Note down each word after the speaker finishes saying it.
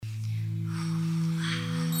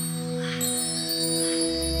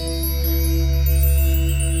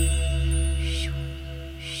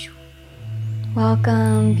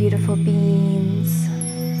Welcome, beautiful beings.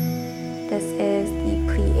 This is the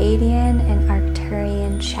Pleiadian and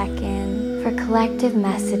Arcturian check-in for collective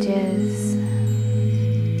messages.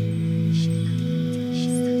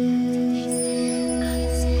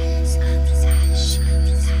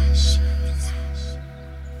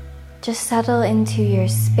 Just settle into your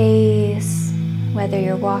space, whether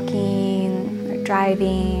you're walking or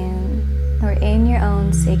driving or in your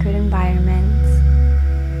own sacred environment.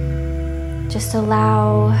 Just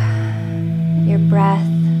allow your breath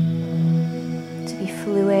to be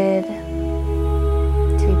fluid,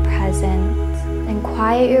 to be present, and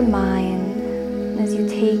quiet your mind as you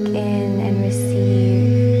take in and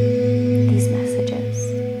receive these messages.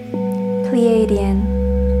 Pleiadian,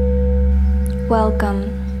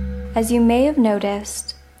 welcome. As you may have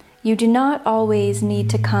noticed, you do not always need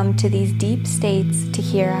to come to these deep states to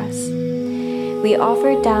hear us. We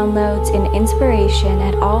offer downloads and inspiration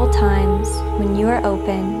at all times when you are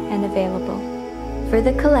open and available. For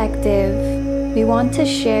the collective, we want to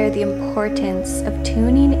share the importance of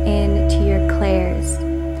tuning in to your clairs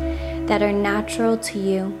that are natural to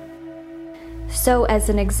you. So as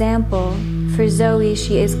an example, for Zoe,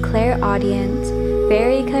 she is clairaudient,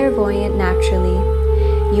 very clairvoyant naturally.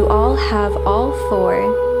 You all have all four,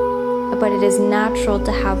 but it is natural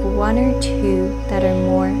to have one or two that are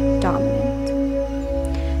more dominant.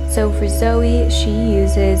 So for Zoe, she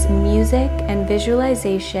uses music and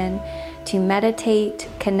visualization to meditate,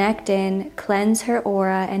 connect in, cleanse her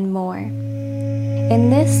aura, and more. In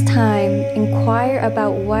this time, inquire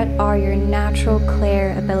about what are your natural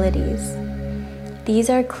clair abilities. These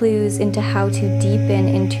are clues into how to deepen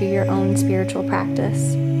into your own spiritual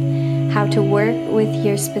practice, how to work with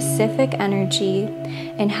your specific energy,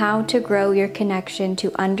 and how to grow your connection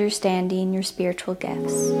to understanding your spiritual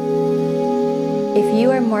gifts. If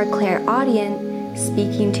you are more clairaudient,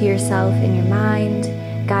 speaking to yourself in your mind,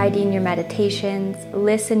 guiding your meditations,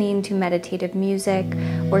 listening to meditative music,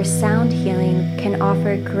 or sound healing can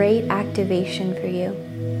offer great activation for you.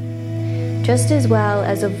 Just as well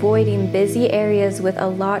as avoiding busy areas with a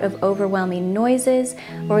lot of overwhelming noises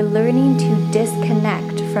or learning to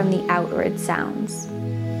disconnect from the outward sounds.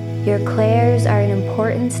 Your clairs are an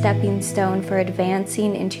important stepping stone for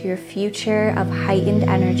advancing into your future of heightened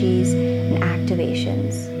energies and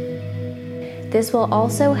activations. This will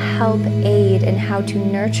also help aid in how to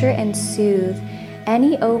nurture and soothe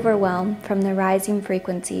any overwhelm from the rising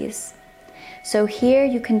frequencies. So here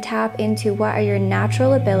you can tap into what are your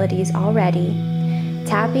natural abilities already,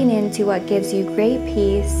 tapping into what gives you great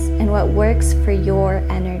peace and what works for your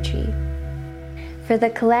energy. For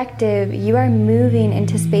the collective, you are moving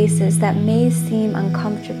into spaces that may seem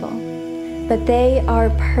uncomfortable, but they are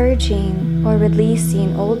purging or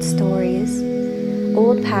releasing old stories,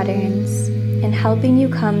 old patterns, and helping you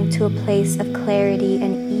come to a place of clarity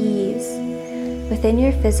and ease within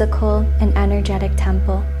your physical and energetic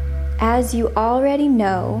temple. As you already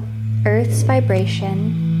know, Earth's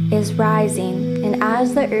vibration is rising, and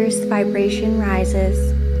as the Earth's vibration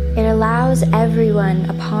rises, it allows everyone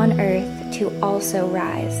upon Earth to also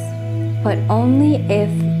rise, but only if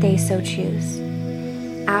they so choose.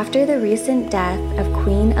 After the recent death of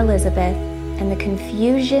Queen Elizabeth and the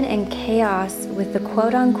confusion and chaos with the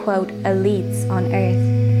quote-unquote elites on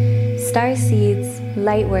Earth, starseeds,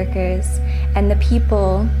 lightworkers, and the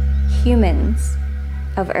people, humans,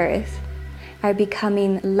 of Earth are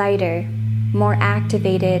becoming lighter, more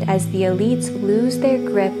activated as the elites lose their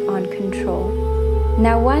grip on control.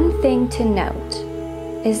 Now, one thing to note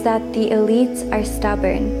is that the elites are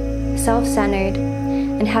stubborn, self-centered,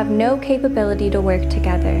 and have no capability to work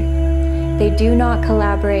together. They do not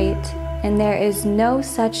collaborate, and there is no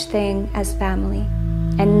such thing as family.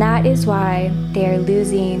 And that is why they are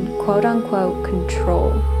losing quote-unquote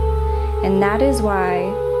control. And that is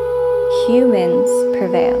why humans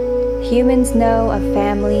prevail. Humans know of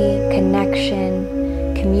family,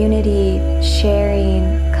 connection, community, sharing,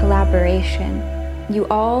 collaboration. You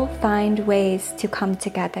all find ways to come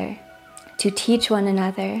together, to teach one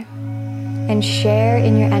another, and share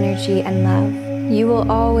in your energy and love. You will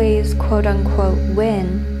always quote-unquote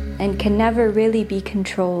win and can never really be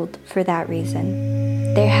controlled for that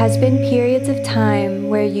reason. There has been periods of time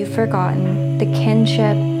where you've forgotten the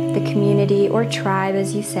kinship, the community, or tribe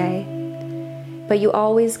as you say, but you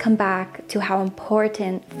always come back to how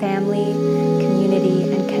important family, community,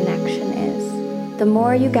 and connection is. The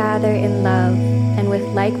more you gather in love and with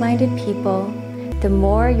like-minded people, the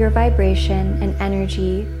more your vibration and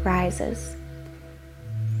energy rises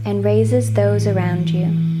and raises those around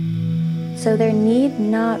you. So there need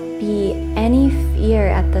not be any fear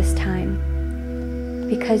at this time,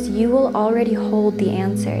 because you will already hold the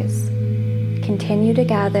answers. continue to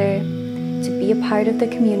gather, to be a part of the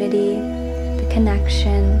community, the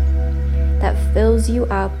connection that fills you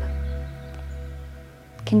up.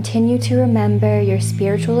 Continue to remember your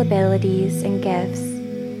spiritual abilities and gifts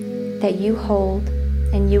that you hold,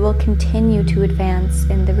 and you will continue to advance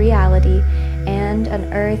in the reality and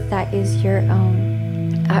an earth that is your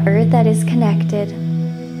own, an earth that is connected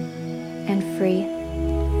and free.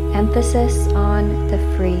 Emphasis on the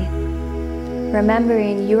free.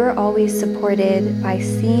 Remembering you are always supported by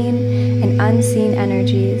seen and unseen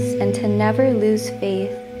energies, and to never lose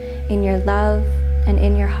faith in your love and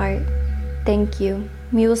in your heart. Thank you.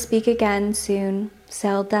 We will speak again soon,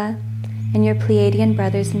 Zelda, and your Pleiadian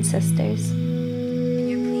brothers and sisters.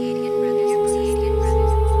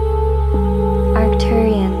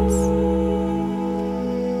 Arcturians.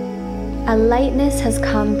 A lightness has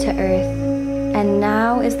come to Earth, and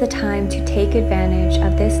now is the time to take advantage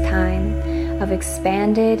of this time of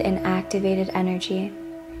expanded and activated energy.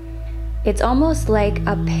 It's almost like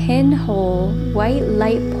a pinhole white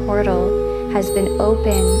light portal has been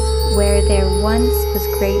opened where there once was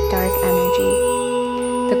great dark energy.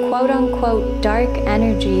 The quote-unquote dark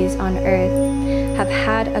energies on Earth have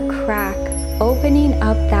had a crack opening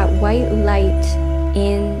up that white light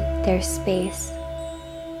in their space.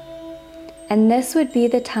 And this would be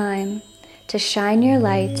the time to shine your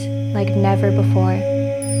light like never before.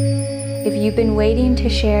 If you've been waiting to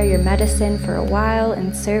share your medicine for a while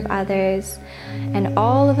and serve others, and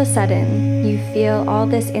all of a sudden you feel all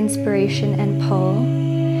this inspiration and pull,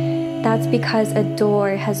 that's because a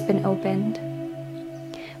door has been opened.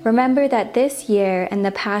 Remember that this year and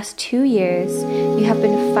the past 2 years, you have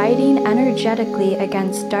been fighting energetically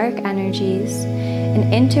against dark energies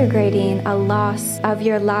and integrating a loss of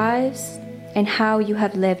your lives and how you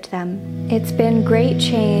have lived them. It's been great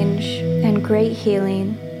change and great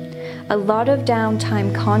healing. A lot of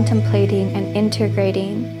downtime contemplating and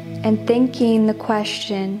integrating and thinking the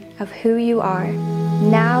question of who you are.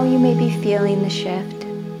 Now you may be feeling the shift,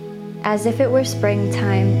 as if it were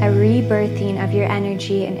springtime, a rebirthing of your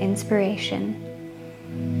energy and inspiration.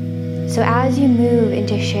 So as you move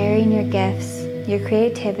into sharing your gifts, your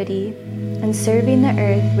creativity, and serving the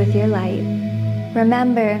earth with your light,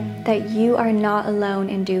 remember that you are not alone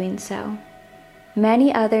in doing so.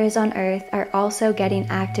 Many others on earth are also getting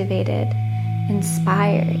activated,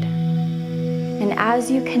 inspired. And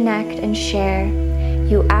as you connect and share,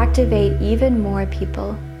 you activate even more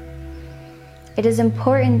people. It is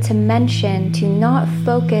important to mention to not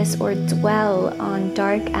focus or dwell on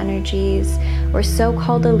dark energies or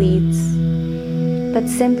so-called elites, but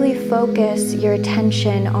simply focus your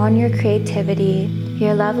attention on your creativity,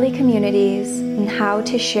 your lovely communities, and how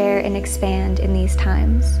to share and expand in these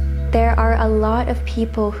times. There are a lot of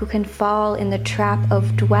people who can fall in the trap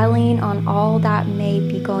of dwelling on all that may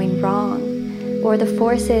be going wrong or the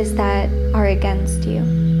forces that are against you.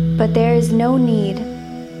 But there is no need.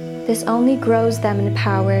 This only grows them in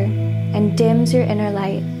power and dims your inner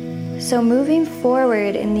light. So moving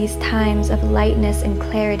forward in these times of lightness and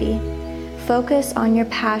clarity, focus on your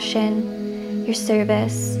passion, your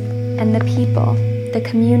service, and the people, the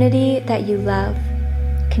community that you love.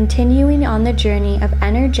 Continuing on the journey of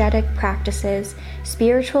energetic practices,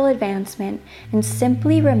 spiritual advancement, and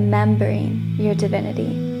simply remembering your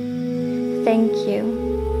divinity. Thank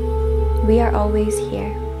you. We are always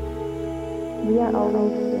here. We are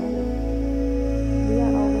always here. We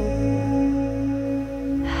are always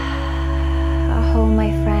here. Oh,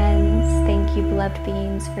 my friends, thank you, beloved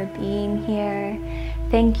beings, for being here.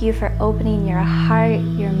 Thank you for opening your heart,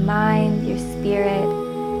 your mind, your spirit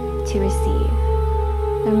to receive.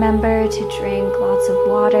 Remember to drink lots of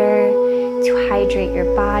water, to hydrate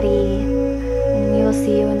your body, and we will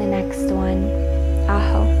see you in the next one.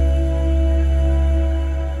 Aho.